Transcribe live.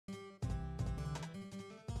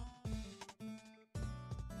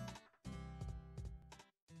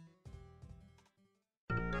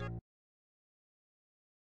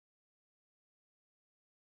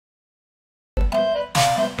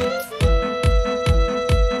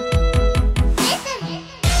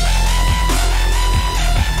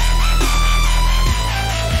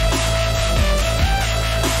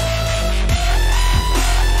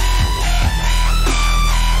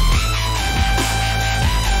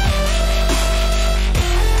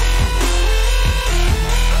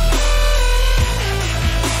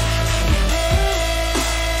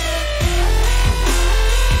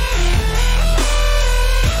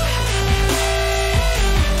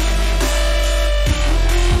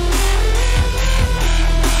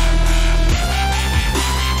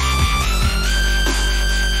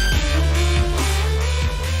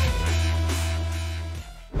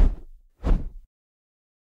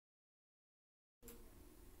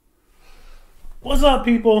What's up,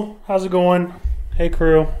 people? How's it going? Hey,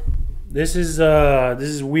 crew. This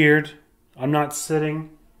is weird. I'm not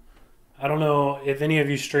sitting. I don't know if any of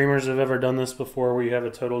you streamers have ever done this before, where you have a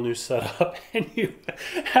total new setup and you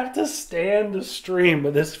have to stand to stream.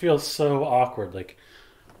 But this feels so awkward. Like,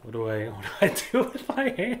 what do I do with my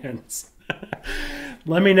hands?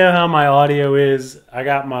 Let me know how my audio is. I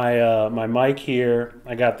got my mic here.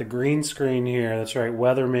 I got the green screen here. That's right,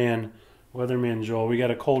 Weatherman Joel. We got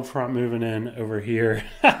a cold front moving in over here.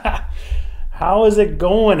 How is it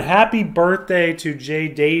going? Happy birthday to Jay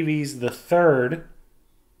Davies the third.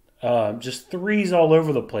 Just threes all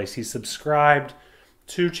over the place. He's subscribed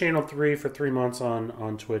to Channel 3 for 3 months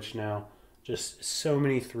on Twitch now. Just so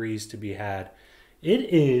many threes to be had.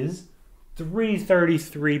 It is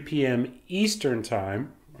 3:33 p.m. Eastern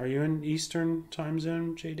time. Are you in Eastern time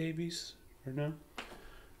zone, Jay Davies? Or no?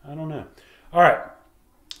 I don't know. All right.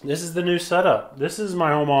 This is the new setup. This is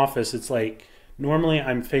my home office. It's like normally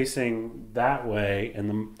I'm facing that way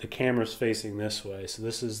and the camera's facing this way. So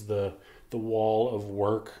this is the wall of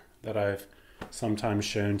work that I've sometimes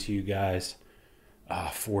shown to you guys.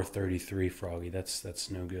 4:33 Froggy. That's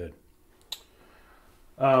no good.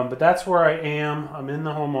 But that's where I am. I'm in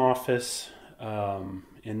the home office. And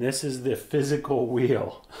this is the physical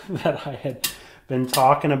wheel that I had been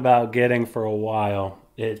talking about getting for a while.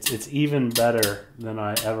 It's even better than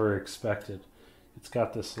I ever expected. It's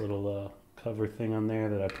got this little cover thing on there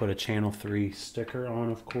that I put a Channel 3 sticker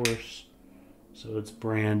on, of course. So it's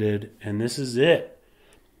branded. And this is it.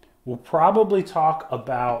 We'll probably talk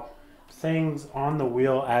about things on the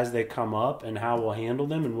wheel as they come up and how we'll handle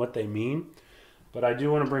them and what they mean. But I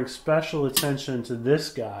do want to bring special attention to this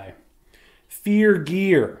guy, Fear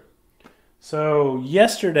Gear. So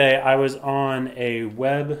yesterday I was on a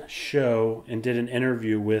web show and did an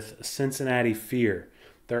interview with Cincinnati Fear,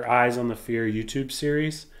 their Eyes on the Fear YouTube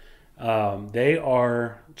series. They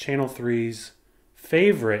are Channel 3's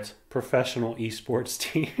favorite professional esports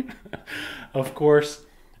team, of course.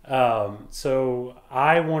 So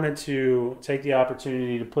I wanted to take the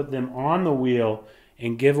opportunity to put them on the wheel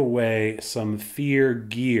and give away some Fear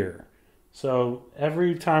Gear. So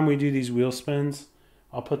every time we do these wheel spins,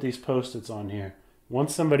 I'll put these Post-its on here.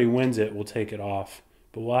 Once somebody wins it, we'll take it off.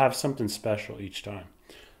 But we'll have something special each time.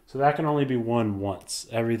 So that can only be won once.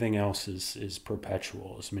 Everything else is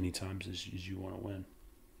perpetual as many times as you want to win.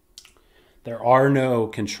 There are no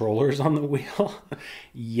controllers on the wheel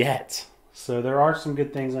yet. So there are some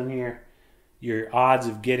good things on here. Your odds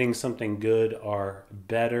of getting something good are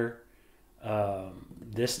better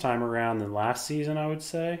this time around than last season, I would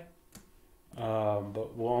say.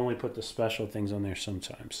 But we'll only put the special things on there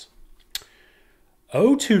sometimes.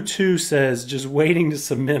 022 says, just waiting to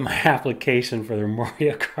submit my application for their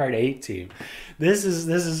Mario Kart 8 team. This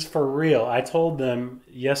is for real. I told them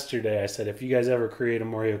yesterday, I said, if you guys ever create a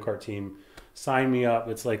Mario Kart team, sign me up.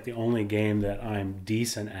 It's like the only game that I'm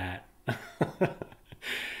decent at.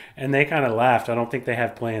 And they kind of laughed. I don't think they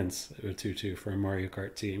have plans, 022, for a Mario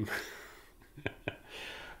Kart team.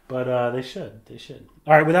 But they should. They should.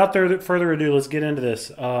 All right, without further ado, let's get into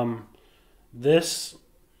this. This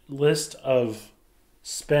list of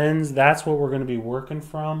spends, that's what we're going to be working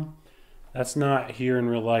from. That's not here in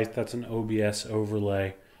real life. That's an OBS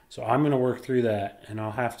overlay. So I'm going to work through that, and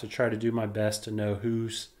I'll have to try to do my best to know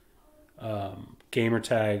whose gamer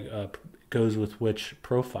tag goes with which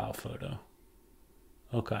profile photo.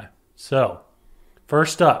 Okay, so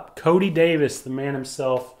first up, Cody Davis, the man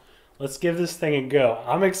himself. Let's give this thing a go.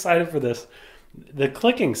 I'm excited for this. The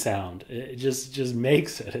clicking sound, it just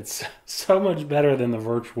makes it. It's so much better than the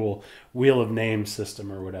virtual Wheel of Names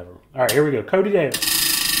system or whatever. All right, here we go. Cody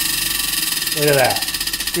Davis. Look at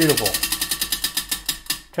that. Beautiful.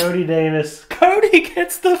 Cody Davis. Cody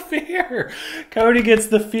gets the fear. Cody gets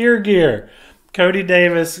the Fear Gear. Cody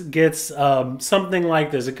Davis gets something like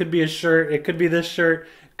this. It could be a shirt. It could be this shirt.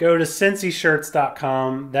 Go to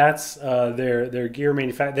cincyshirts.com. That's their gear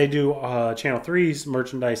manufacturer. They do Channel 3's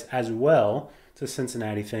merchandise as well. It's a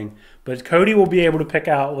Cincinnati thing. But Cody will be able to pick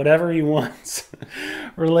out whatever he wants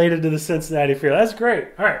related to the Cincinnati Fear. That's great.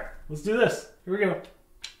 All right, let's do this. Here we go.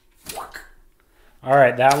 All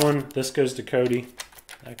right, that one. This goes to Cody.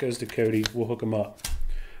 That goes to Cody. We'll hook him up.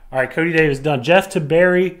 All right, Cody Davis done. Jeff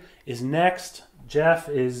Taberry is next. Jeff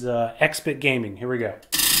is Xbit Gaming. Here we go.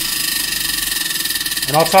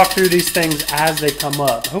 And I'll talk through these things as they come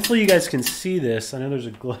up. Hopefully you guys can see this. I know there's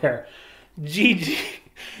a glare.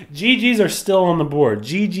 GGs are still on the board.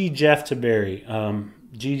 GG Jeff Taberry.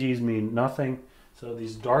 GGs mean nothing. So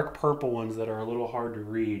these dark purple ones that are a little hard to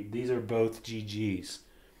read, these are both GGs.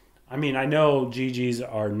 I mean, I know GGs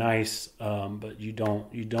are nice, but you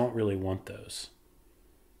don't really want those.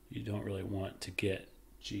 you don't really want to get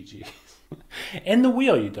GG. And the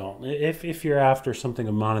wheel you don't. If you're after something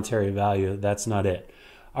of monetary value, that's not it.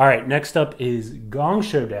 All right, next up is Gong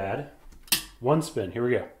Show Dad. One spin. Here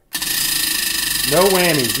we go. No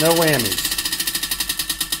whammies, no whammies.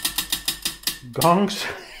 Gong Show.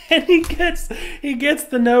 And he gets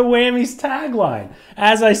the no whammies tagline.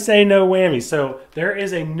 As I say, no whammies. So there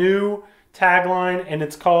is a new tagline, and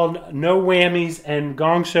it's called No Whammies, and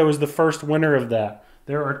Gong Show is the first winner of that.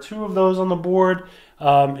 There are 2 of those on the board,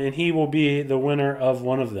 and he will be the winner of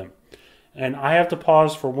one of them. And I have to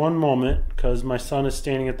pause for one moment because my son is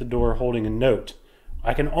standing at the door holding a note.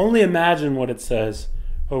 I can only imagine what it says.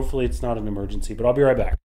 Hopefully it's not an emergency, but I'll be right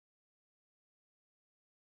back.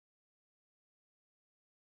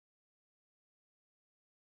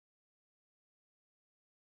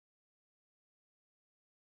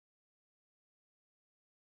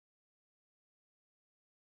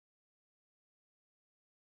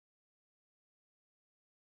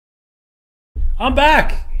 I'm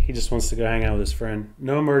back. He just wants to go hang out with his friend.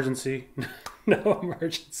 No emergency. No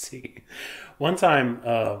emergency. One time,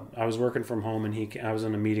 I was working from home, and I was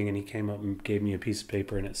in a meeting, and he came up and gave me a piece of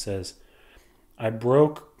paper, and it says, "I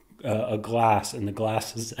broke a glass, and the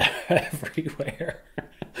glass is everywhere."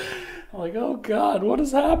 I'm like, oh God, what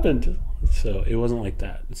has happened? So it wasn't like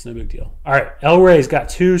that. It's no big deal. All right, El Rey's got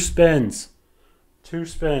 2 spins. 2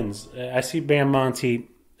 spins. I see Bam Monty.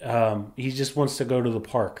 He just wants to go to the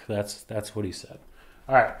park. That's what he said.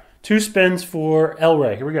 All right, 2 spins for El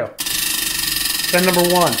Rey. Here we go. Spin number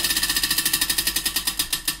 1.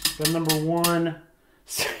 Spin number 1.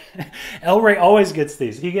 El Rey always gets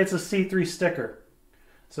these. He gets a C3 sticker.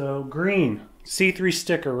 So green C3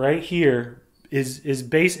 sticker right here is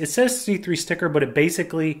base. It says C3 sticker, but it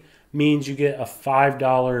basically means you get a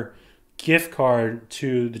 $5 gift card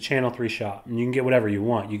to the Channel 3 shop, and you can get whatever you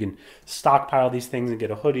want. You can stockpile these things and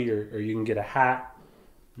get a hoodie, or you can get a hat.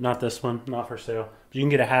 Not this one, not for sale. But you can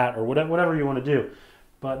get a hat or whatever you want to do.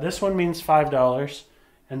 But this one means $5,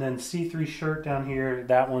 and then C3 shirt down here,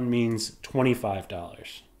 that one means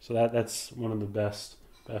 $25. So that's one of the best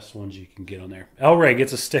ones you can get on there. El Rey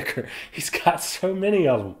gets a sticker. He's got so many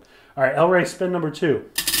of them. All right, El Rey, spin number 2.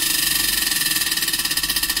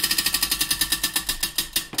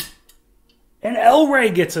 And El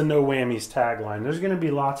Rey gets a no whammies tagline. There's going to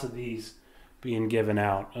be lots of these being given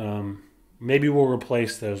out. Maybe we'll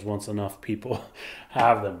replace those once enough people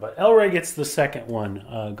have them. But El Rey gets the second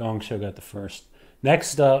one. Gong Show got the first.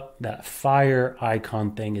 Next up, that fire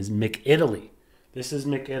icon thing is McItaly. This is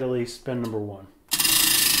McItaly, spin number 1.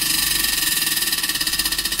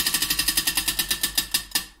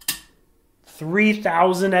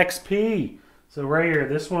 $3,000 XP. So right here,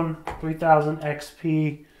 this one, 3,000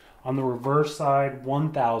 XP. On the reverse side,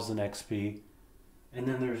 1,000 XP. And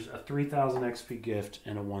then there's a 3,000 XP gift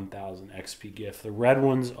and a 1,000 XP gift. The red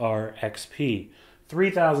ones are XP.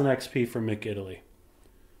 3,000 XP for McItaly.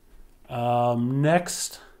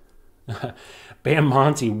 Next, Bam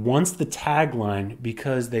Monty wants the tagline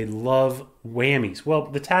because they love whammies.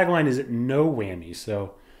 Well, the tagline is no whammies,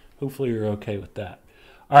 so hopefully you're okay with that.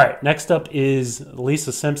 All right, next up is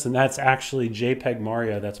Lisa Simpson. That's actually JPEG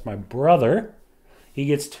Mario. That's my brother. He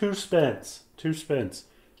gets 2 spins. 2 spins.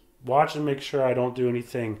 Watch and make sure I don't do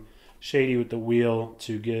anything shady with the wheel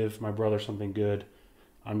to give my brother something good.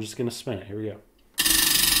 I'm just going to spin it. Here we go.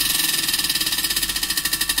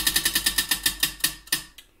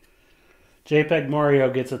 JPEG Mario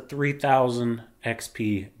gets a 3,000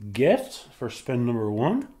 XP gift for spin number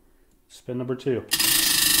 1. Spin number 2.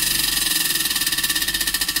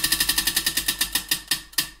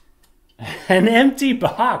 An empty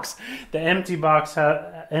box. The empty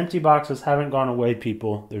boxes haven't gone away,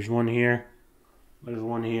 people. There's one here. There's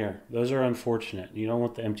one here. Those are unfortunate. You don't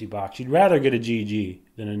want the empty box. You'd rather get a GG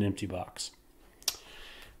than an empty box.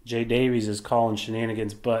 Jay Davies is calling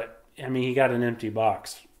shenanigans, but I mean, he got an empty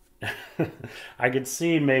box. I could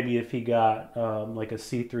see maybe if he got like a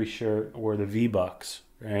C3 shirt or the V-Bucks,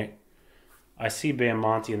 right? I see Bam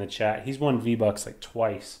Monty in the chat. He's won V-Bucks like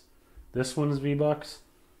twice. This one's V-Bucks.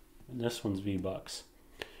 And this one's V-Bucks.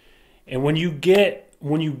 And when you get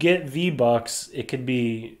V-Bucks, it could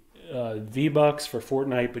be V-Bucks for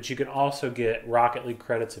Fortnite, but you can also get Rocket League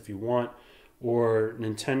credits if you want, or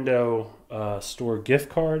Nintendo store gift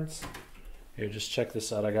cards. Here, just check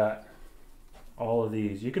this out. I got all of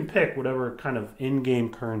these. You can pick whatever kind of in-game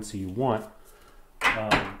currency you want,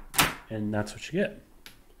 and that's what you get.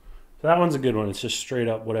 So that one's a good one. It's just straight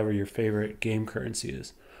up whatever your favorite game currency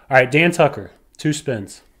is. All right, Dan Tucker, 2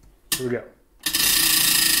 spins. Here we go.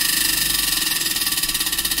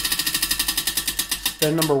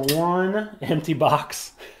 Spin number 1, empty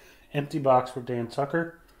box. Empty box for Dan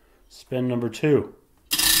Tucker. Spin number 2.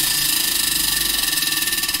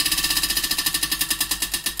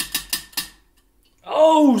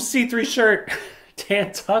 Oh, C3 shirt.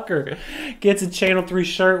 Dan Tucker gets a Channel 3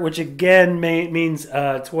 shirt, which again means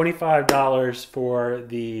 $25 for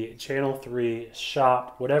the Channel 3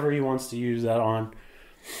 shop, whatever he wants to use that on.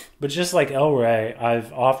 But just like El Rey,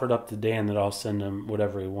 I've offered up to Dan that I'll send him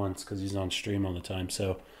whatever he wants because he's on stream all the time.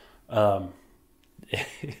 So,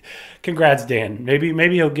 congrats, Dan.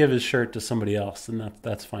 Maybe he'll give his shirt to somebody else, and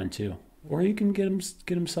that's fine too. Or he can get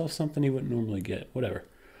himself something he wouldn't normally get. Whatever.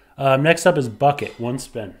 Next up is Bucket. 1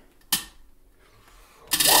 spin.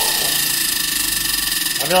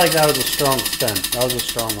 I feel like that was a strong spin. That was a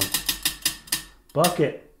strong one.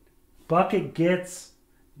 Bucket gets,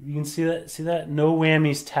 you can see that? No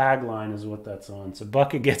Whammies tagline is what that's on. So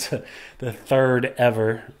Bucket gets the 3rd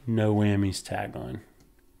ever No Whammies tagline.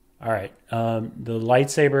 All right. The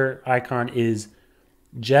lightsaber icon is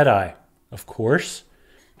Jedi, of course.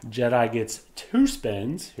 Jedi gets 2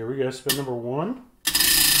 spins. Here we go. Spin number 1.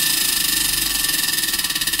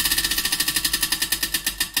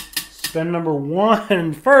 Spin number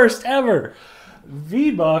 1, first ever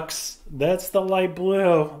V-Bucks. That's the light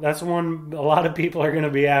blue. That's one a lot of people are going to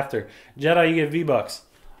be after. Jedi, you get V-Bucks.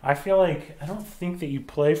 I feel like I don't think that you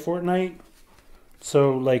play Fortnite,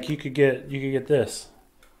 so like you could get this.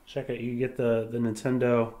 Check it. You get the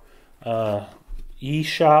Nintendo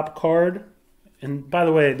eShop card. And by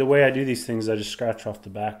the way I do these things, I just scratch off the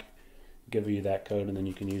back, give you that code, and then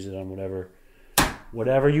you can use it on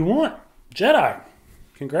whatever you want. Jedi.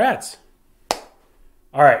 Congrats.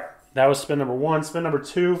 All right, that was spin number 1. Spin number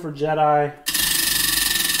 2 for Jedi.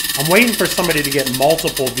 I'm waiting for somebody to get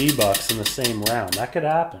multiple V-Bucks in the same round. That could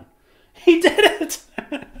happen. He did it!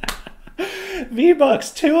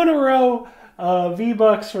 V-Bucks, 2 in a row.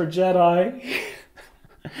 V-Bucks for Jedi.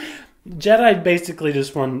 Jedi basically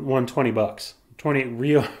just won 20 bucks. 20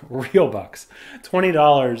 real bucks.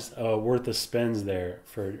 $20 worth of spins there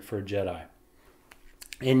for Jedi.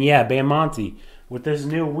 And yeah, Bamonte, with this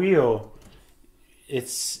new wheel,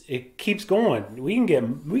 it keeps going. We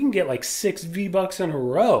can get like 6 V-Bucks in a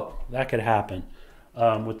row. That could happen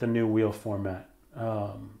with the new wheel format.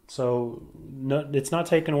 So no, it's not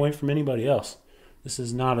taken away from anybody else. This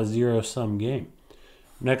is not a zero-sum game.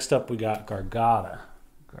 Next up, we got Gargada.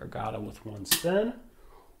 Gargada with 1 spin.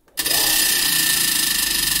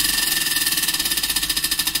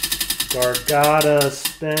 Gargada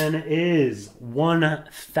spin is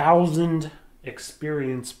 1,000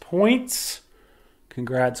 experience points.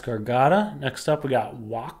 Congrats, Gargada. Next up, we got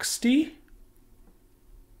Woxty.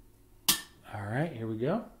 All right, here we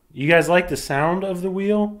go. You guys like the sound of the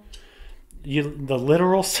wheel? The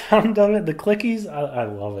literal sound of it, the clickies? I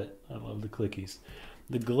love it. I love the clickies.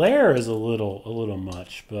 The glare is a little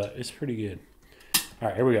much, but it's pretty good. All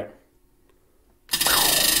right, here we go.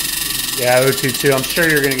 Yeah, 022. I'm sure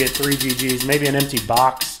you're going to get 3 GGs, maybe an empty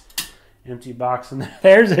box. Empty box, and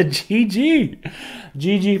there's a GG.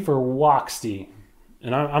 GG for Woxty.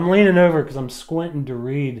 And I'm leaning over because I'm squinting to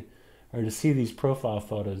read or to see these profile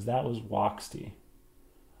photos. That was Woxty.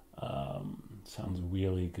 Sounds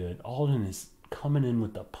really good. Alden is coming in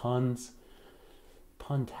with the puns.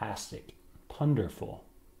 Puntastic. Punderful.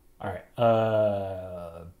 All right.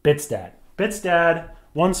 Bitsdad. Bitsdad.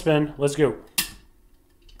 1 spin. Let's go.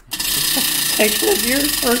 Taking his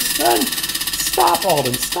ears first spin. Stop,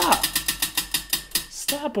 Alden. Stop.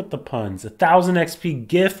 Stop with the puns. 1,000 XP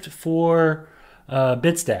gift for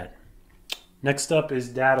Bitsdad. Next up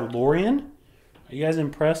is Dadalorian. Are you guys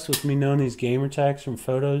impressed with me knowing these gamer tags from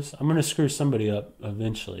photos? I'm going to screw somebody up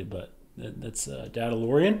eventually, but that's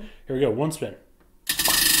Dadalorian. Here we go. 1 spin.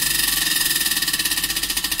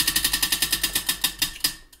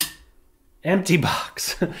 Empty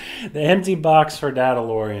box. The empty box for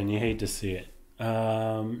Dadalorian. You hate to see it.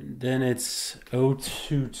 Then it's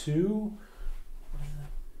 022.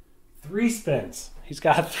 3 spins. He's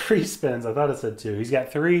got 3 spins. I thought it said 2. He's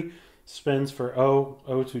got 3 spins for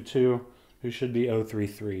 022, who should be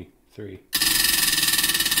 0333.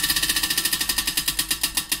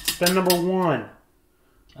 Spin number 1.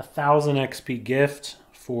 1,000 XP gift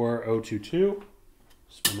for 022.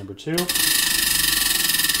 Spin number 2.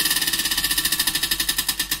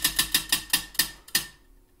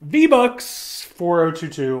 V-Bucks for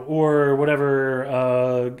 022 or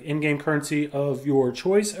whatever in-game currency of your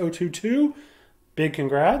choice. 022. Big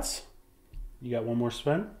congrats. You got 1 more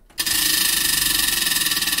spin.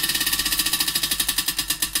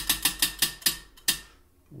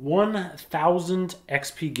 $1,000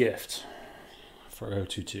 XP gift for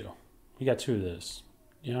 022. You got 2 of those.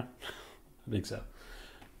 Yeah, I think so.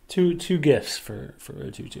 Two gifts for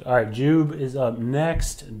O22. All right, Jube is up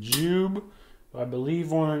next. Jube, I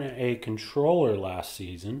believe, won a controller last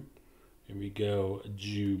season. Here we go,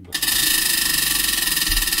 Jube.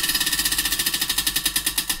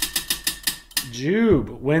 Jube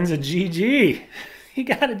wins a GG. He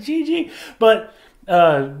got a GG. But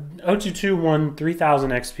O22 won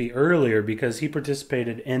 3,000 XP earlier because he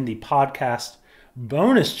participated in the podcast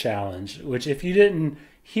bonus challenge, which if you didn't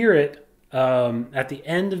hear it, at the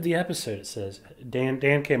end of the episode, it says,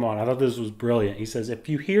 Dan came on. I thought this was brilliant. He says, if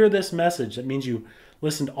you hear this message, that means you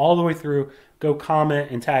listened all the way through. Go comment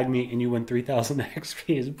and tag me, and you win 3,000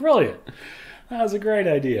 XP. It's brilliant. That was a great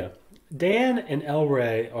idea. Dan and El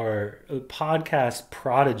Ray are podcast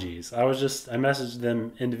prodigies. I messaged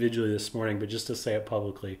them individually this morning, but just to say it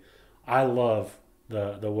publicly, I love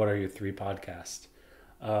the What Are Your Three podcast.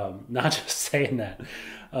 Not just saying that,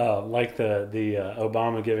 like the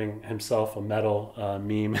Obama giving himself a medal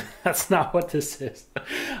meme. That's not what this is.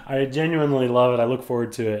 I genuinely love it. I look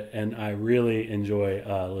forward to it, and I really enjoy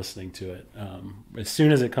listening to it as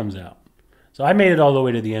soon as it comes out. So I made it all the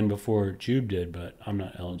way to the end before Jube did, but I'm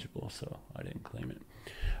not eligible, so I didn't claim it.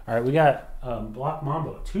 All right, we got Block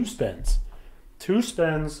Mamba. 2 spins. 2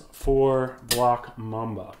 spins for Block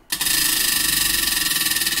Mamba.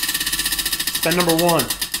 Spin number 1.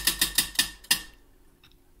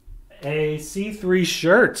 A C3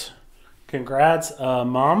 shirt. Congrats,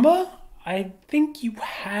 Mamba. I think you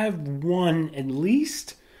have one at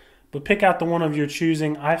least, but pick out the one of your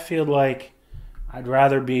choosing. I feel like I'd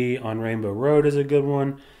rather be on Rainbow Road is a good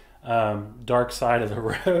one. Dark Side of the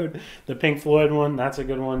Road, the Pink Floyd one, that's a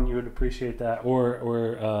good one. You would appreciate that. Or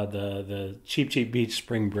the Cheap Cheap Beach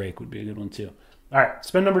Spring Break would be a good one too. All right,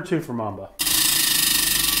 spin number 2 for Mamba.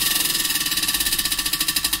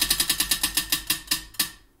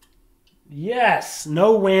 Yes,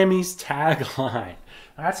 no whammies tagline.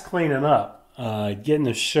 That's cleaning up. Getting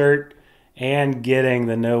the shirt and getting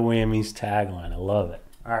the no whammies tagline. I love it.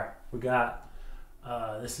 All right, we got,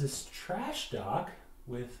 this is Trash Doc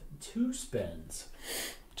with 2 spins.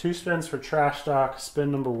 2 spins for Trash Doc. Spin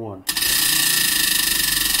number 1.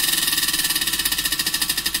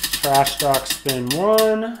 Trash Doc spin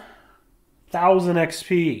 1. 1,000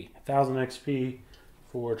 XP. 1,000 XP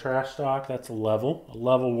for Trash Doc. That's a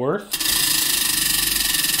level worth.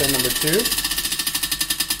 Spin number 2.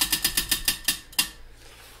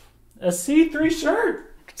 A C3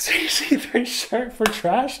 shirt. C3 shirt for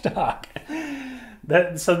Trash Doc.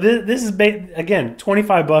 This is again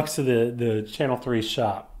 $25 to the Channel 3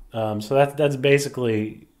 shop. So that's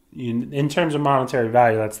basically, in terms of monetary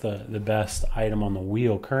value, that's the best item on the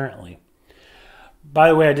wheel currently. By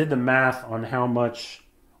the way, I did the math on how much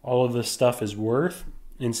all of this stuff is worth,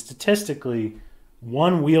 and statistically,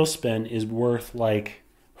 one wheel spin is worth like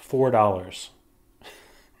 $4.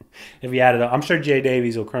 If you add it up, I'm sure Jay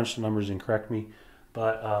Davies will crunch the numbers and correct me,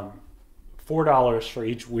 but $4 for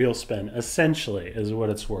each wheel spin essentially is what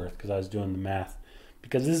it's worth, because I was doing the math,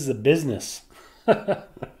 because this is a business. But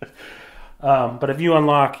if you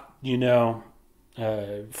unlock,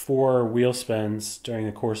 4 wheel spins during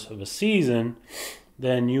the course of a season,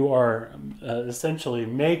 then you are essentially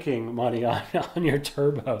making money on your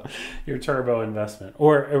turbo investment.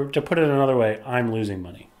 Or to put it another way, I'm losing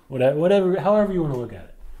money. Whatever, however you want to look at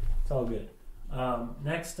it, it's all good.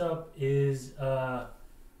 Next up is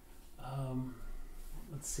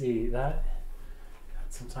let's see that.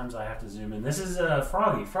 Sometimes I have to zoom in. This is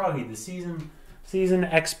Froggy, the season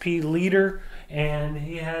XP leader, and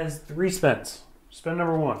he has 3 spins. Spin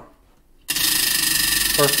number 1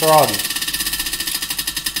 for Froggy.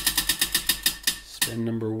 Spin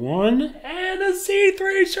number 1 and a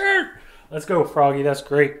C3 shirt. Let's go, Froggy. That's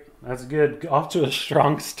great. That's good. Off to a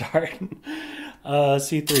strong start.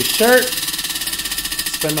 C3 shirt.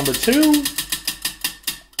 Spin number 2.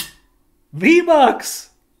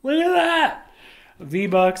 V-Bucks. Look at that.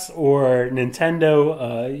 V-Bucks or Nintendo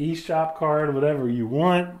eShop card, whatever you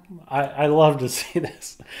want. I love to see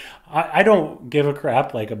this. I don't give a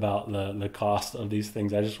crap about the cost of these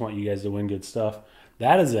things. I just want you guys to win good stuff.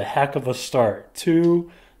 That is a heck of a start.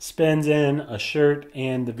 2 spins in, a shirt,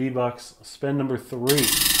 and the V-Bucks. Spin number 3.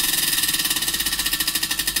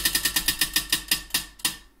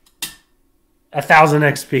 $1,000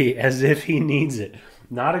 XP, as if he needs it.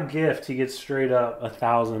 Not a gift. He gets straight up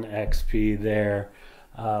 1,000 XP there.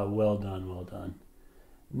 Well done.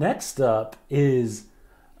 Next up is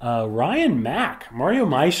Ryan Mack, Mario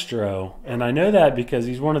Maestro. And I know that because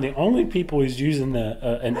he's one of the only people who's using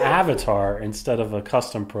an avatar instead of a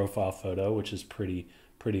custom profile photo, which is pretty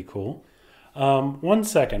cool. 1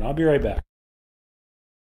 second. I'll be right back.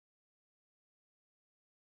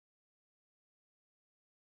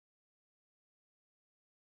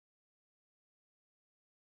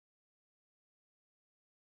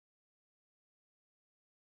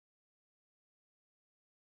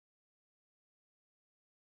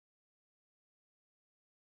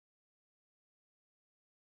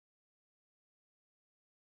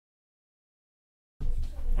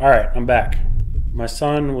 All right, I'm back. My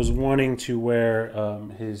son was wanting to wear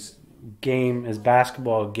his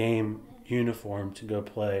basketball game uniform to go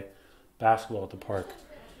play basketball at the park.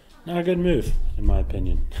 Not a good move, in my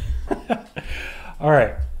opinion. All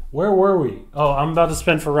right, where were we? Oh, I'm about to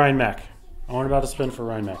spin for Ryan Mack. Here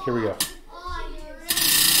we go.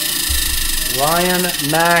 Ryan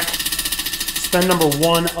Mack, spin number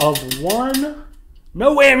 1 of 1.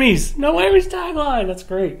 No whammies tagline. That's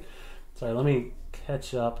great. Sorry, let me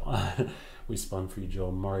catch up. We spun for you,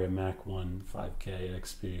 Joel. Mario Mack won 5K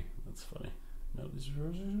XP. That's funny. No,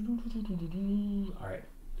 all right.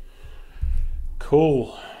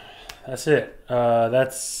 Cool. That's it.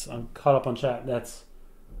 I'm caught up on chat. That's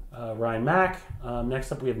Ryan Mack.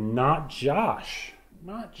 Next up, we have Not Josh.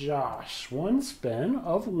 Not Josh. 1 spin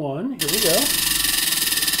of 1. Here we go.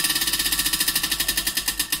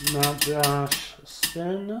 Not Josh.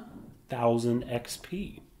 Spin 1,000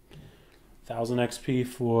 XP. 1,000 XP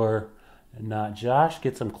for Not Josh.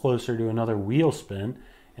 Gets him closer to another wheel spin.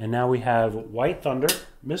 And now we have White Thunder,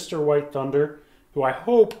 Mr. White Thunder, who I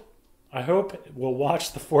hope will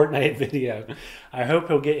watch the Fortnite video. I hope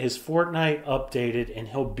he'll get his Fortnite updated and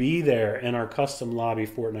he'll be there in our custom lobby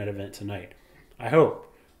Fortnite event tonight. I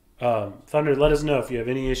hope. Thunder, let us know if you have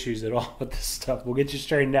any issues at all with this stuff. We'll get you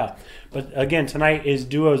straightened out. But again, tonight is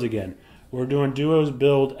duos again. We're doing duos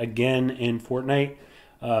build again in Fortnite.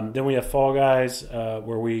 Then we have Fall Guys,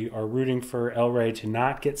 where we are rooting for El Rey to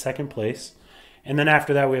not get second place. And then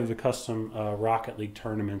after that, we have the custom Rocket League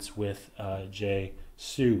tournaments with Jay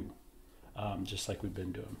Sue, just like we've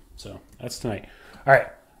been doing. So that's tonight. All right.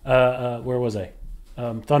 Where was I?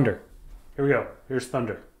 Thunder. Here we go. Here's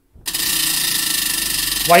Thunder.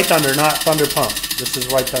 White Thunder, not Thunder Pump. This is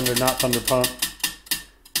White Thunder, not Thunder Pump.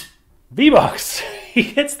 V-Bucks.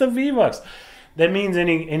 He gets the V-Bucks. That means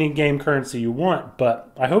any game currency you want,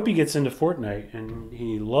 but I hope he gets into Fortnite and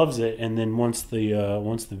he loves it and then wants the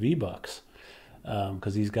V-Bucks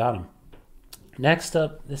because he's got them. Next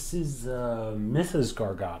up, this is Mrs.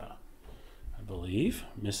 Gargata, I believe.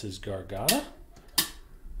 Mrs. Gargata.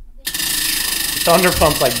 Thunder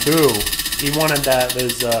Pump's like, boo. He wanted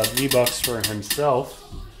those V-Bucks for himself.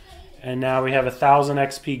 And now we have 1,000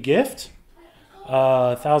 XP gift.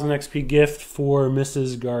 1,000 XP gift for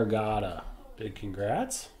Mrs. Gargata. Big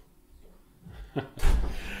congrats.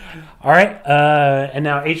 All right. And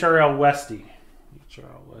now HRL Westy.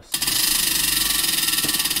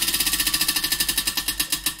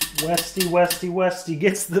 Westy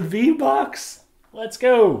gets the V-Bucks. Let's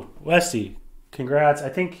go. Westy, congrats. I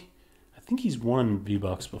think he's won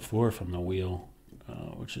V-Bucks before from the wheel,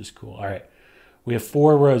 which is cool. All right. We have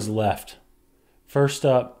 4 rows left. First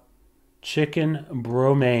up, Chicken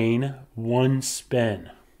Bromain, 1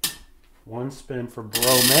 spin. 1 spin for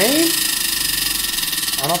Bromain.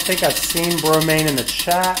 I don't think I've seen Bromain in the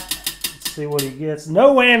chat. Let's see what he gets.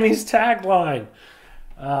 No whammies tagline.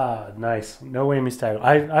 Nice. No whammies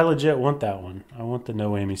tagline. I legit want that one. I want the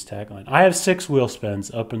no whammies tagline. I have 6 wheel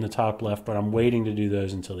spins up in the top left, but I'm waiting to do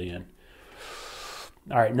those until the end.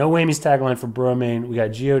 All right, no whammies tagline for Bromain. We got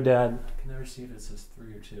Geodad. I can never see if it says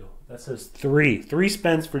 3 or 2. That says 3. 3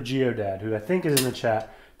 spins for Geodad, who I think is in the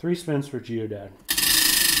chat. 3 spins for Geodad.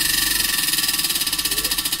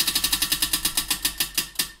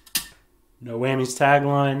 No whammies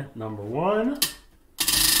tagline, number 1.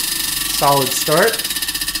 Solid start.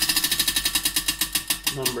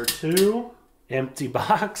 Number 2. Empty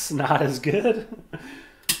box, not as good.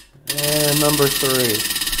 And number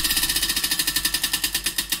 3.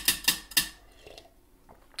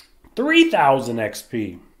 3,000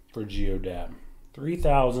 XP for Geodad.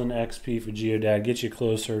 3,000 XP for Geodad. Get you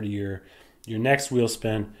closer to your next wheel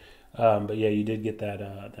spin. But yeah, you did get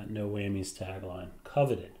that no whammies tagline.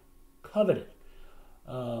 Coveted.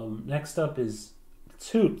 Next up is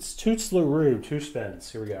Toots LaRue. 2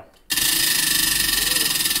 spins. Here we go.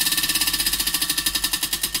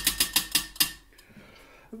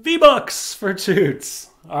 V-Bucks for Toots.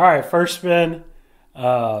 All right, first spin.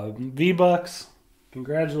 V-Bucks.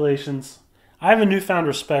 Congratulations. I have a newfound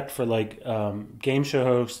respect for game show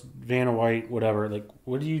host, Vanna White, whatever. Like,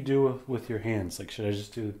 what do you do with your hands? Like, should I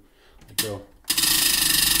just do go?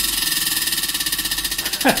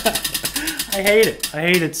 I hate it. I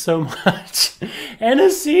hate it so much. And a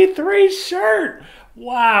C3 shirt.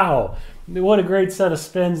 Wow. What a great set of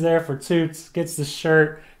spins there for Toots. Gets the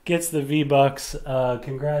shirt, gets the V-Bucks.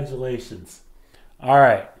 Congratulations. All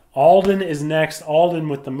right. Alden is next. Alden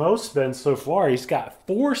with the most spins so far. He's got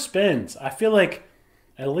 4 spins. I feel like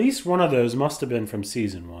at least one of those must have been from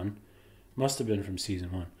Season 1.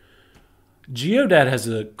 Geodad has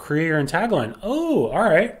a creator and tagline. Oh, all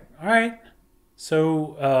right.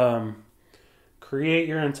 So, Create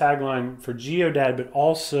your own tagline for Geodad, but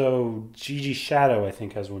also GG Shadow, I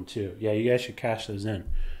think, has one too. Yeah, you guys should cash those in.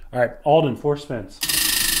 All right, Alden, 4 spins.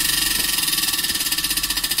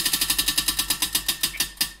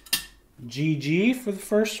 GG for the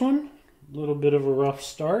first one. A little bit of a rough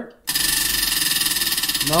start.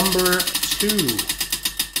 Number 2.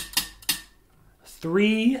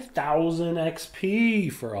 3,000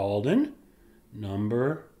 XP for Alden.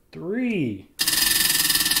 Number 3.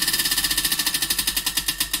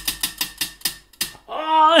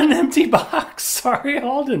 Oh, an empty box. Sorry,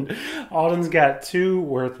 Alden. Alden's got 2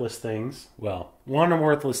 worthless things. Well, 1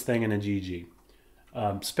 worthless thing and a GG.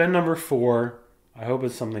 Spin number 4. I hope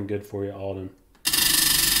it's something good for you, Alden.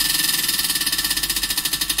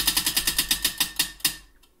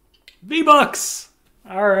 V-Bucks!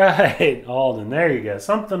 All right, Alden, there you go.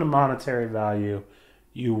 Something of monetary value.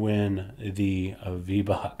 You win the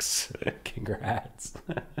V-Bucks. Congrats.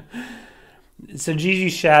 So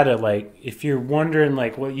GG Shadow, like, if you're wondering,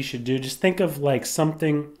 like, what you should do, just think of, like,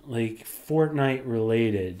 something, like, Fortnite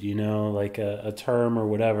related, you know, like a term or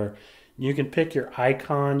whatever. You can pick your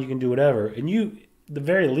icon, you can do whatever. And the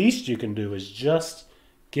very least you can do is just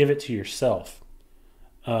give it to yourself.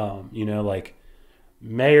 You know, like,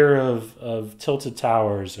 mayor of Tilted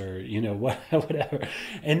Towers, or, you know, whatever.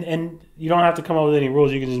 And you don't have to come up with any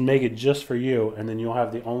rules. You can just make it just for you, and then you'll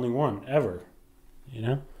have the only one ever, you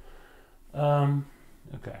know?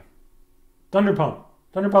 Okay. Thunder Pump.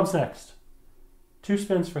 Thunder Pump's next. 2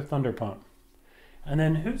 spins for Thunder Pump. And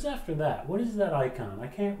then who's after that? What is that icon? I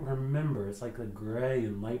can't remember. It's like the gray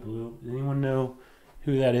and light blue. Does anyone know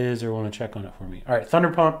who that is or want to check on it for me? All right,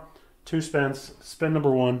 Thunder Pump, 2 spins. Spin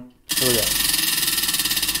number 1. Here we go.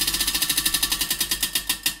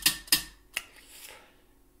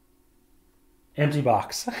 Empty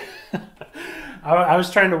box. I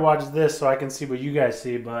was trying to watch this so I can see what you guys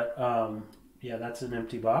see, but yeah, that's an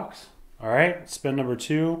empty box. All right, spin number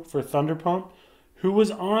 2 for Thunder Pump, who was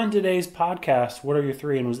on today's podcast, What Are Your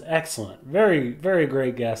 3, and was excellent. Very, very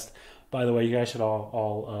great guest. By the way, you guys should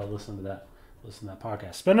all listen to that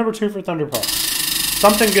podcast. Spin number 2 for Thunder Pump.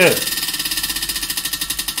 Something good.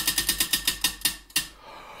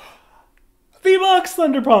 V-Bucks,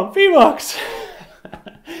 Thunder Pump, V-Bucks.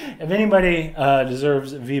 If anybody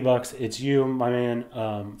deserves V-Bucks, it's you, my man,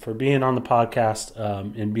 for being on the podcast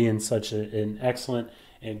and being such an excellent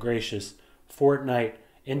and gracious Fortnite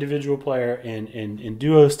individual player and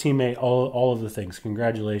duos teammate, all of the things.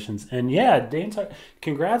 Congratulations. And yeah, Dane,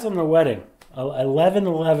 congrats on the wedding.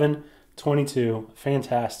 11/11/22.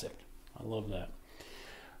 Fantastic. I love that.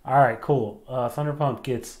 All right, cool. Thunder Pump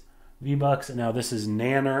gets V-Bucks. And now this is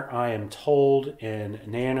Nanner, I am told, and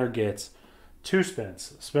Nanner gets 2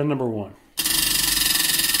 spins. Spin number 1.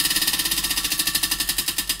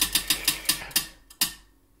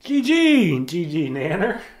 GG! GG,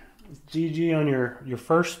 Nanner. GG on your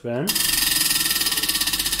first spin.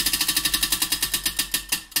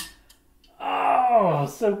 Oh,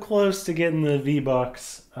 so close to getting the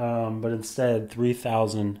V-Bucks, but instead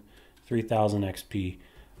 3,000 XP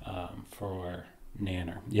for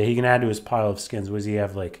Nanner. Yeah, he can add to his pile of skins. What does he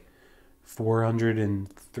have, like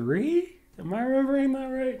 403? Am I remembering that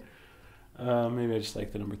right? Maybe I just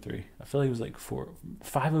like the number 3. I feel like it was like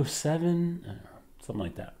 507, something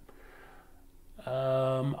like that.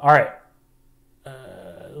 All right.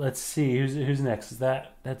 Let's see who's next.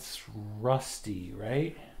 That's Rusty,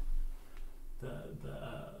 right? The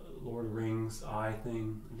Lord of the Rings eye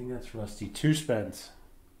thing. I think that's Rusty. 2 spins.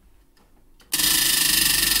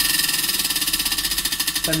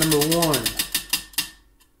 Spin number 1.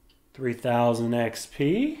 3,000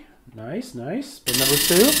 XP. Nice. Spin number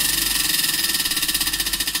 2.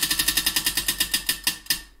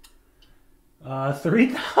 Uh,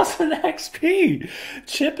 3,000 XP.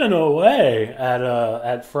 Chipping away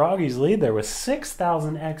at Froggy's lead there with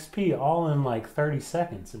 6,000 XP all in like 30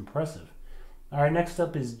 seconds. Impressive. All right, next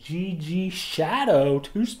up is GG Shadow.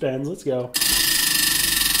 2 spins. Let's go.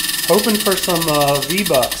 Hoping for some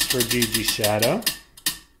V-Bucks for GG Shadow.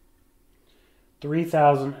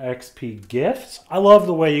 3,000 XP gifts. I love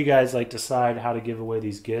the way you guys like decide how to give away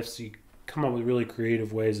these gifts. You come up with really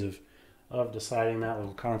creative ways of deciding that,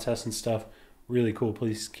 little contests and stuff. Really cool.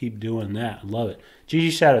 Please keep doing that. I love it.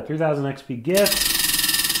 GG Shadow, 3,000 XP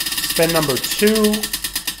gifts. Spin number 2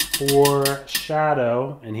 for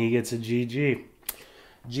Shadow, and he gets a GG.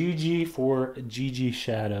 GG for GG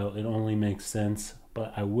Shadow. It only makes sense,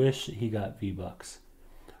 but I wish he got V-Bucks.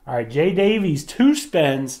 All right, Jay Davies, 2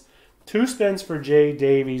 spins. 2 spins for Jay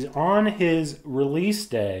Davies on his release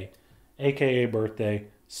day, a.k.a. birthday.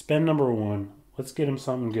 Spin number 1. Let's get him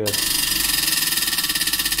something good.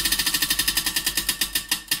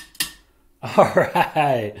 All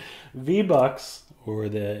right. V-Bucks, or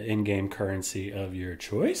the in-game currency of your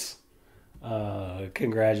choice.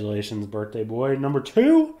 Congratulations, birthday boy. Number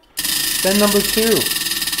 2. Spin number 2.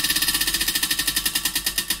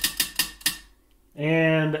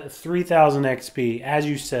 And 3,000 XP. As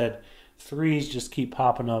you said, threes just keep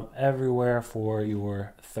popping up everywhere for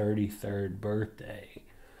your 33rd birthday.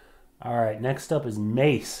 All right, next up is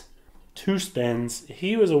Mace. 2 spins.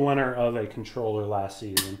 He was a winner of a controller last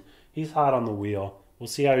season. He's hot on the wheel. We'll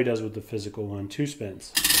see how he does with the physical one. 2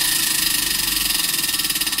 spins.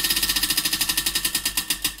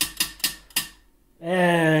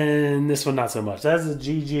 And this one, not so much. That's a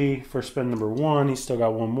GG for spin number 1. He's still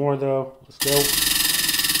got one more, though. Let's go.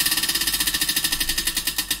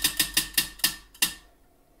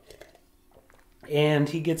 And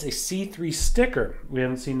he gets a C3 sticker. We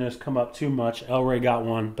haven't seen those come up too much. El Rey got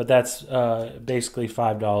one, but that's basically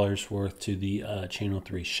 $5 worth to the Channel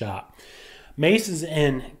 3 shop. Mace is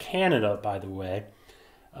in Canada, by the way.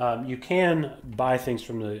 You can buy things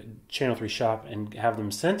from the Channel 3 shop and have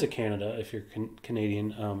them sent to Canada if you're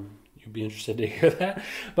Canadian. You'd be interested to hear that.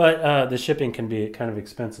 But the shipping can be kind of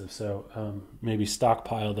expensive, so maybe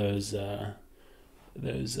stockpile those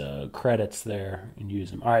credits there and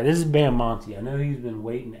use them. All right, this is Bam Monty. I know he's been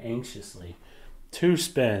waiting anxiously. 2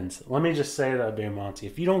 spins. Let me just say that, Bam Monty,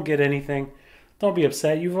 if you don't get anything, don't be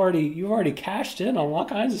upset. You've already cashed in on all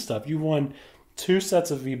kinds of stuff. You won 2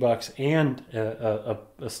 sets of V-Bucks and a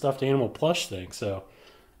stuffed animal plush thing. So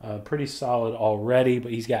pretty solid already,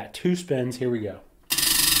 but he's got 2 spins. Here we go.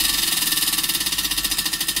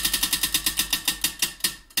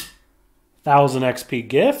 $1,000 XP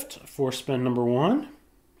gift for spin number 1.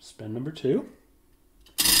 Spin number 2.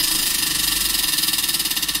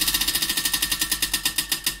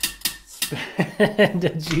 Spin a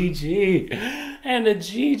GG. And a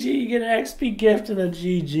GG. You get an XP gift and a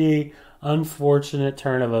GG. Unfortunate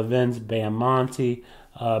turn of events, Bam Monty.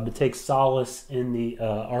 But take solace in the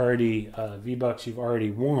V-Bucks you've already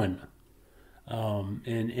won.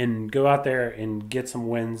 And go out there and get some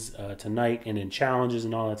wins tonight and in challenges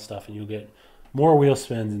and all that stuff, and you'll get more wheel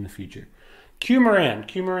spins in the future. Q Moran.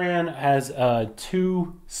 Q Moran has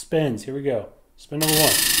 2 spins. Here we go. Spin number 1.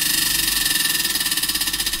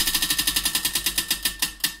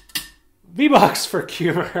 V-Bucks for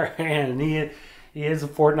Q Moran. He is a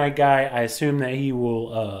Fortnite guy. I assume that he will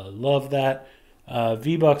love that.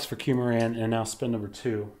 V-Bucks for Q Moran, and now spin number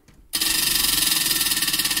 2.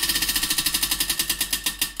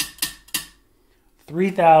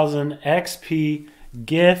 $3,000 XP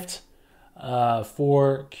gift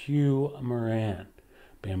for Q Moran.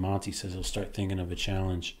 Bam Monty says he'll start thinking of a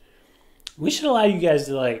challenge. We should allow you guys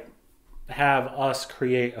to have us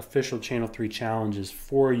create official Channel 3 challenges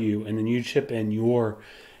for you, and then you chip in your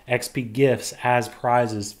XP gifts as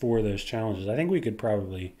prizes for those challenges. I think we could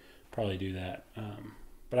probably do that.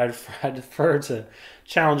 But I'd defer to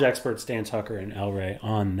challenge experts Dan Tucker and El Rey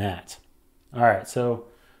on that. All right, so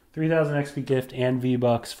 3,000 XP gift and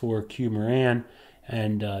V-Bucks for Q Moran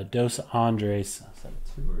and Dos Andres. Is that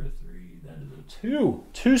a 2 or a 3? That is a 2.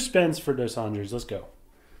 2 spins for Dos Andres. Let's go.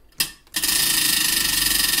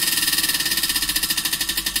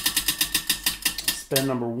 Spin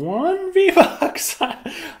number 1, V-Bucks.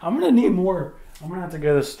 I'm going to need more. I'm going to have to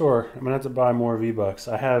go to the store. I'm going to have to buy more V-Bucks.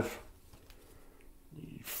 I have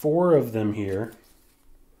 4 of them here.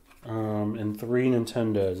 And 3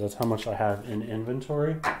 Nintendos. That's how much I have in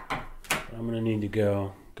inventory. But I'm gonna need to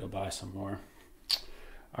go buy some more.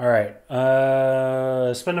 All right.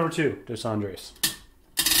 Spin number 2, Dos Andres.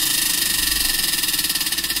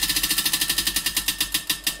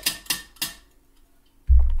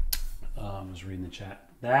 I was reading the chat.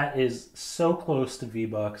 That is so close to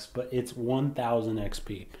V-Bucks, but it's 1,000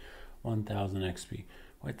 XP. 1,000 XP.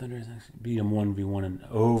 White Thunder beat him 1v1 in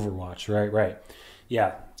Overwatch. Right.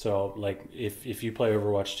 Yeah, so if you play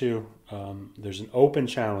Overwatch 2, there's an open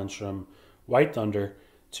challenge from White Thunder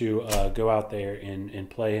to go out there and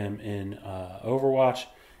play him in Overwatch,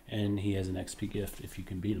 and he has an XP gift if you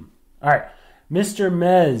can beat him. All right, Mr.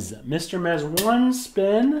 Mez. Mr. Mez, 1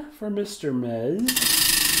 spin for Mr. Mez.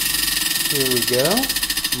 Here we go.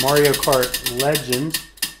 Mario Kart Legend,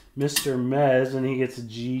 Mr. Mez, and he gets a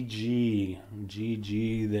GG.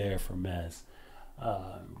 GG there for Mez.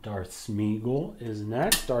 Darth Smeagol is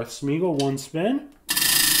next. Darth Smeagol, 1 spin.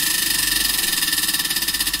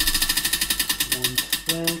 1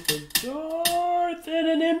 spin for Darth and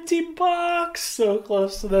an empty box. So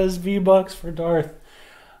close to those V-Bucks for Darth,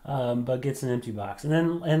 but gets an empty box.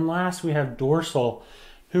 And last we have Dorsal,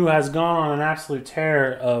 who has gone on an absolute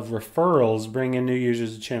tear of referrals, bringing new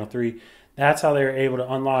users to Channel 3. That's how they were able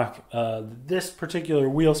to unlock this particular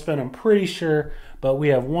wheel spin. I'm pretty sure, but we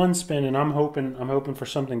have one spin, and I'm hoping for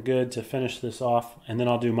something good to finish this off, and then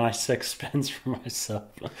I'll do my 6 spins for myself,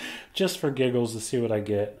 just for giggles to see what I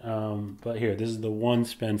get. But here, this is the one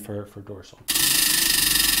spin for dorsal.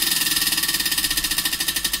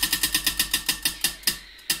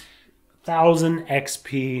 1,000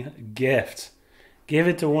 XP gift. Give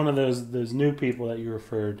it to one of those new people that you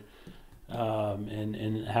referred,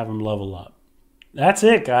 and have them level up. That's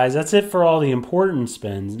it, guys. That's it for all the important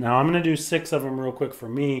spins. Now I'm going to do 6 of them real quick for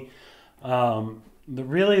me.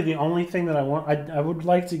 The only thing that I want, I would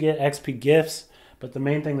like to get XP gifts, but the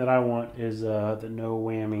main thing that I want is the no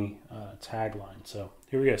whammy tagline. So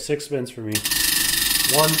here we go. 6 spins for me.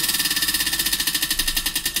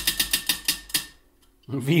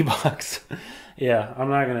 1 V-Bucks. Yeah, I'm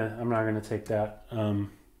not gonna take that. I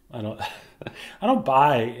don't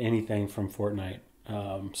buy anything from Fortnite.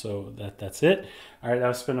 So that's it. All right, that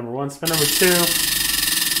was spin number 1. Spin number 2.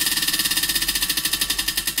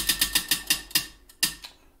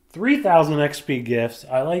 3,000 XP gifts.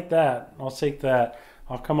 I like that. I'll take that.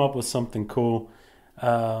 I'll come up with something cool.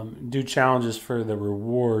 Do challenges for the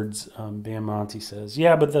rewards. Bam Monty says,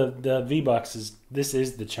 yeah, but the V-Bucks is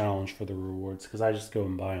the challenge for the rewards, because I just go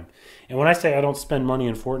and buy them. And when I say I don't spend money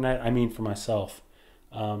in Fortnite, I mean for myself.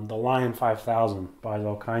 The Lion 5000 buys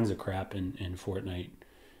all kinds of crap in Fortnite,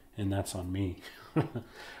 and that's on me.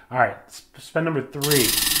 All right, spend number 3.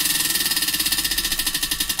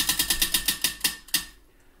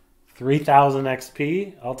 3,000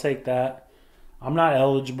 XP. I'll take that. I'm not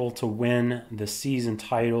eligible to win the season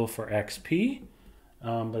title for XP,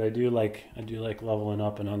 but I do like leveling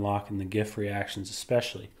up and unlocking the gift reactions,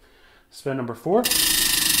 especially. Spend number 4.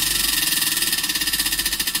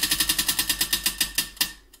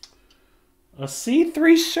 A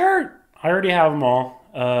C3 shirt. I already have them all,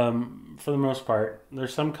 for the most part.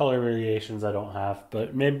 There's some color variations I don't have,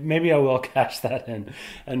 but maybe I will cash that in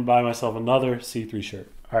and buy myself another C3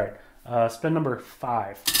 shirt. All right, spend number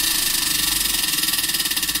 5.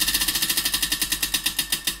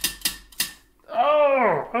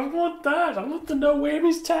 Oh, I want that. I want the no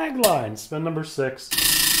whammies tagline. Spend number 6.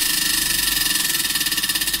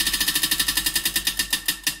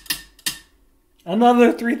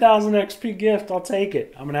 Another 3,000 XP gift. I'll take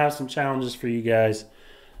it. I'm going to have some challenges for you guys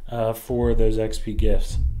for those XP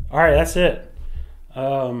gifts. All right, that's it.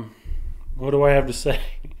 What do I have to say?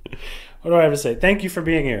 What do I have to say? Thank you for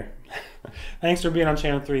being here. Thanks for being on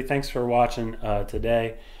Channel 3. Thanks for watching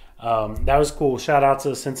today. That was cool. Shout out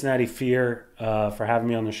to Cincinnati Fear for having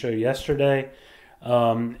me on the show yesterday.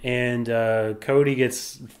 And Cody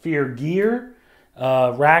gets Fear gear.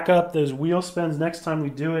 Rack up those wheel spins next time we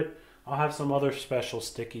do it. I'll have some other special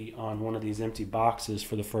sticky on one of these empty boxes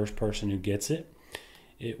for the first person who gets it.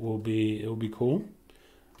 It'll be cool.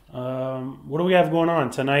 What do we have going on?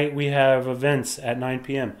 Tonight we have events at 9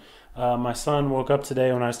 p.m. My son woke up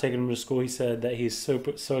today when I was taking him to school. He said that he's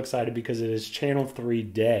so excited because it is Channel 3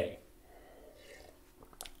 Day,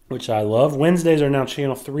 which I love. Wednesdays are now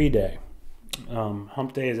Channel 3 Day.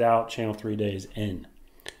 Hump Day is out. Channel 3 Day is in.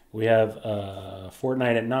 We have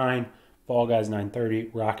Fortnite at 9, Fall Guys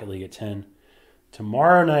 9:30, Rocket League at 10.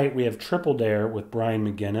 Tomorrow night we have Triple Dare with Brian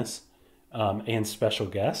McGinnis and special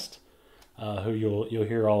guest, who you'll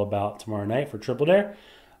hear all about tomorrow night for Triple Dare.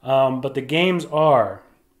 But the games are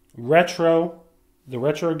Retro. The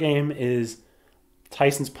retro game is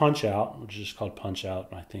Tyson's Punch-Out, which is just called Punch-Out,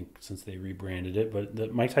 I think, since they rebranded it. But the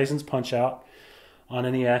Mike Tyson's Punch-Out on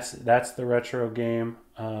NES, that's the retro game.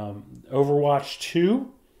 Overwatch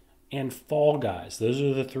 2 and Fall Guys. Those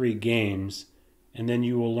are the 3 games. And then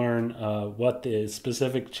you will learn what the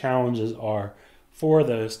specific challenges are for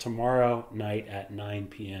those tomorrow night at 9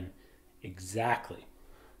 p.m. exactly.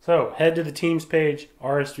 So head to the teams page,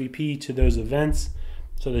 RSVP to those events,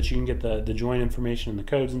 so that you can get the join information and the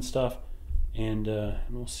codes and stuff. And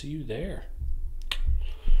we'll see you there.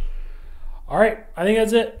 All right, I think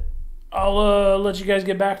that's it. I'll let you guys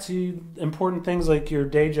get back to important things like your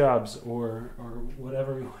day jobs or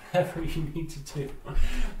whatever you need to do.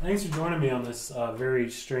 Thanks for joining me on this very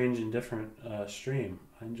strange and different stream.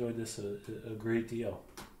 I enjoyed this a great deal.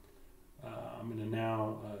 I'm going to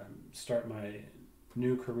now start my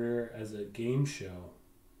new career as a game show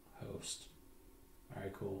host. All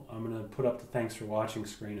right, cool. I'm going to put up the thanks for watching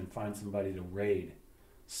screen and find somebody to raid.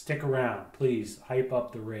 Stick around. Please hype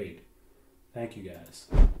up the raid. Thank you, guys.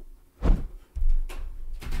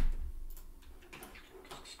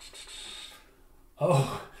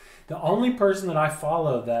 Oh, the only person that I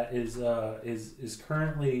follow that is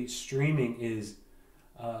currently streaming is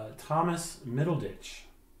Thomas Middleditch.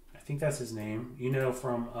 I think think that's his name. You know,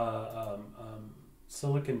 from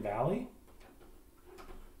Silicon Valley.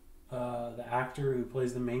 The actor who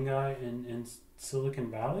plays the main guy in Silicon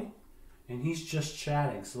Valley, and he's just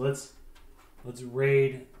chatting. So let's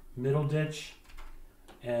raid Middle Ditch,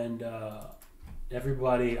 and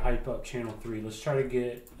everybody hype up Channel 3. Let's try to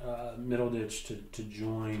get Middle Ditch to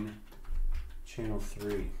join Channel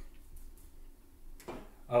 3.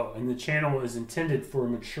 Oh, and the channel is intended for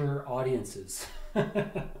mature audiences.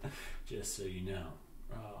 Just so you know.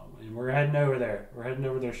 And we're heading over there. We're heading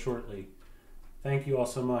over there shortly. Thank you all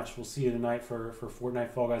so much. We'll see you tonight for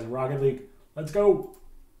Fortnite, Fall Guys, and Rocket League. Let's go!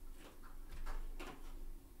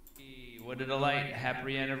 What a delight.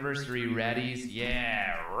 Happy anniversary, ratties.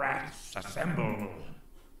 Yeah, rats, assemble.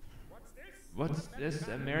 What's this?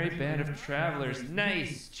 A merry band of travelers.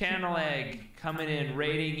 Nice. Channel Egg coming in,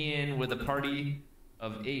 raiding in with a party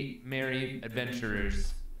of 8 merry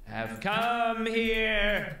adventurers have come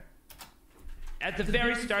here. At the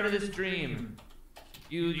very start of this stream,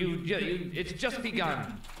 it's just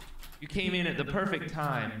begun. You came in at the perfect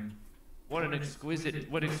time. What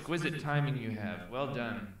exquisite timing you have. Well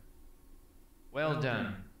done. Well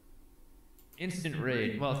done. Instant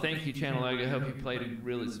raid. Well, thank you, Channel Egg. I hope you played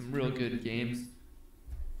some real good games.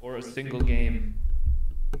 Or a single game.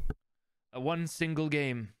 One single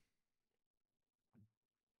game.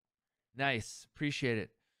 Nice. Appreciate it.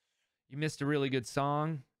 You missed a really good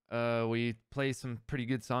song. We play some pretty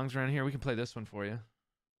good songs around here. We can play this one for you.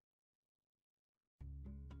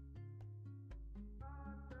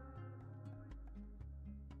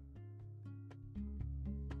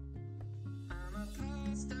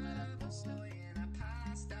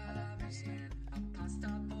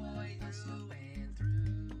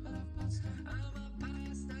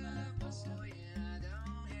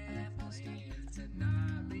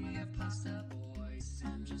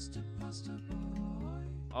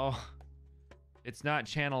 Oh, it's not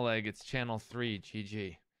Channel Egg, it's Channel 3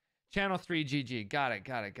 GG. Channel 3 GG. Got it.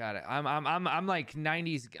 I'm like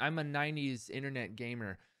 90s. I'm a 90s internet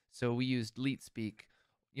gamer, so we used Leet Speak.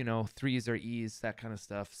 You know, 3s are E's, that kind of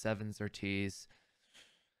stuff. 7s are T's.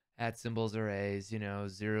 @ symbols are A's. You know,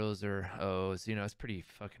 0s are O's. You know, it's pretty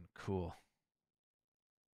fucking cool.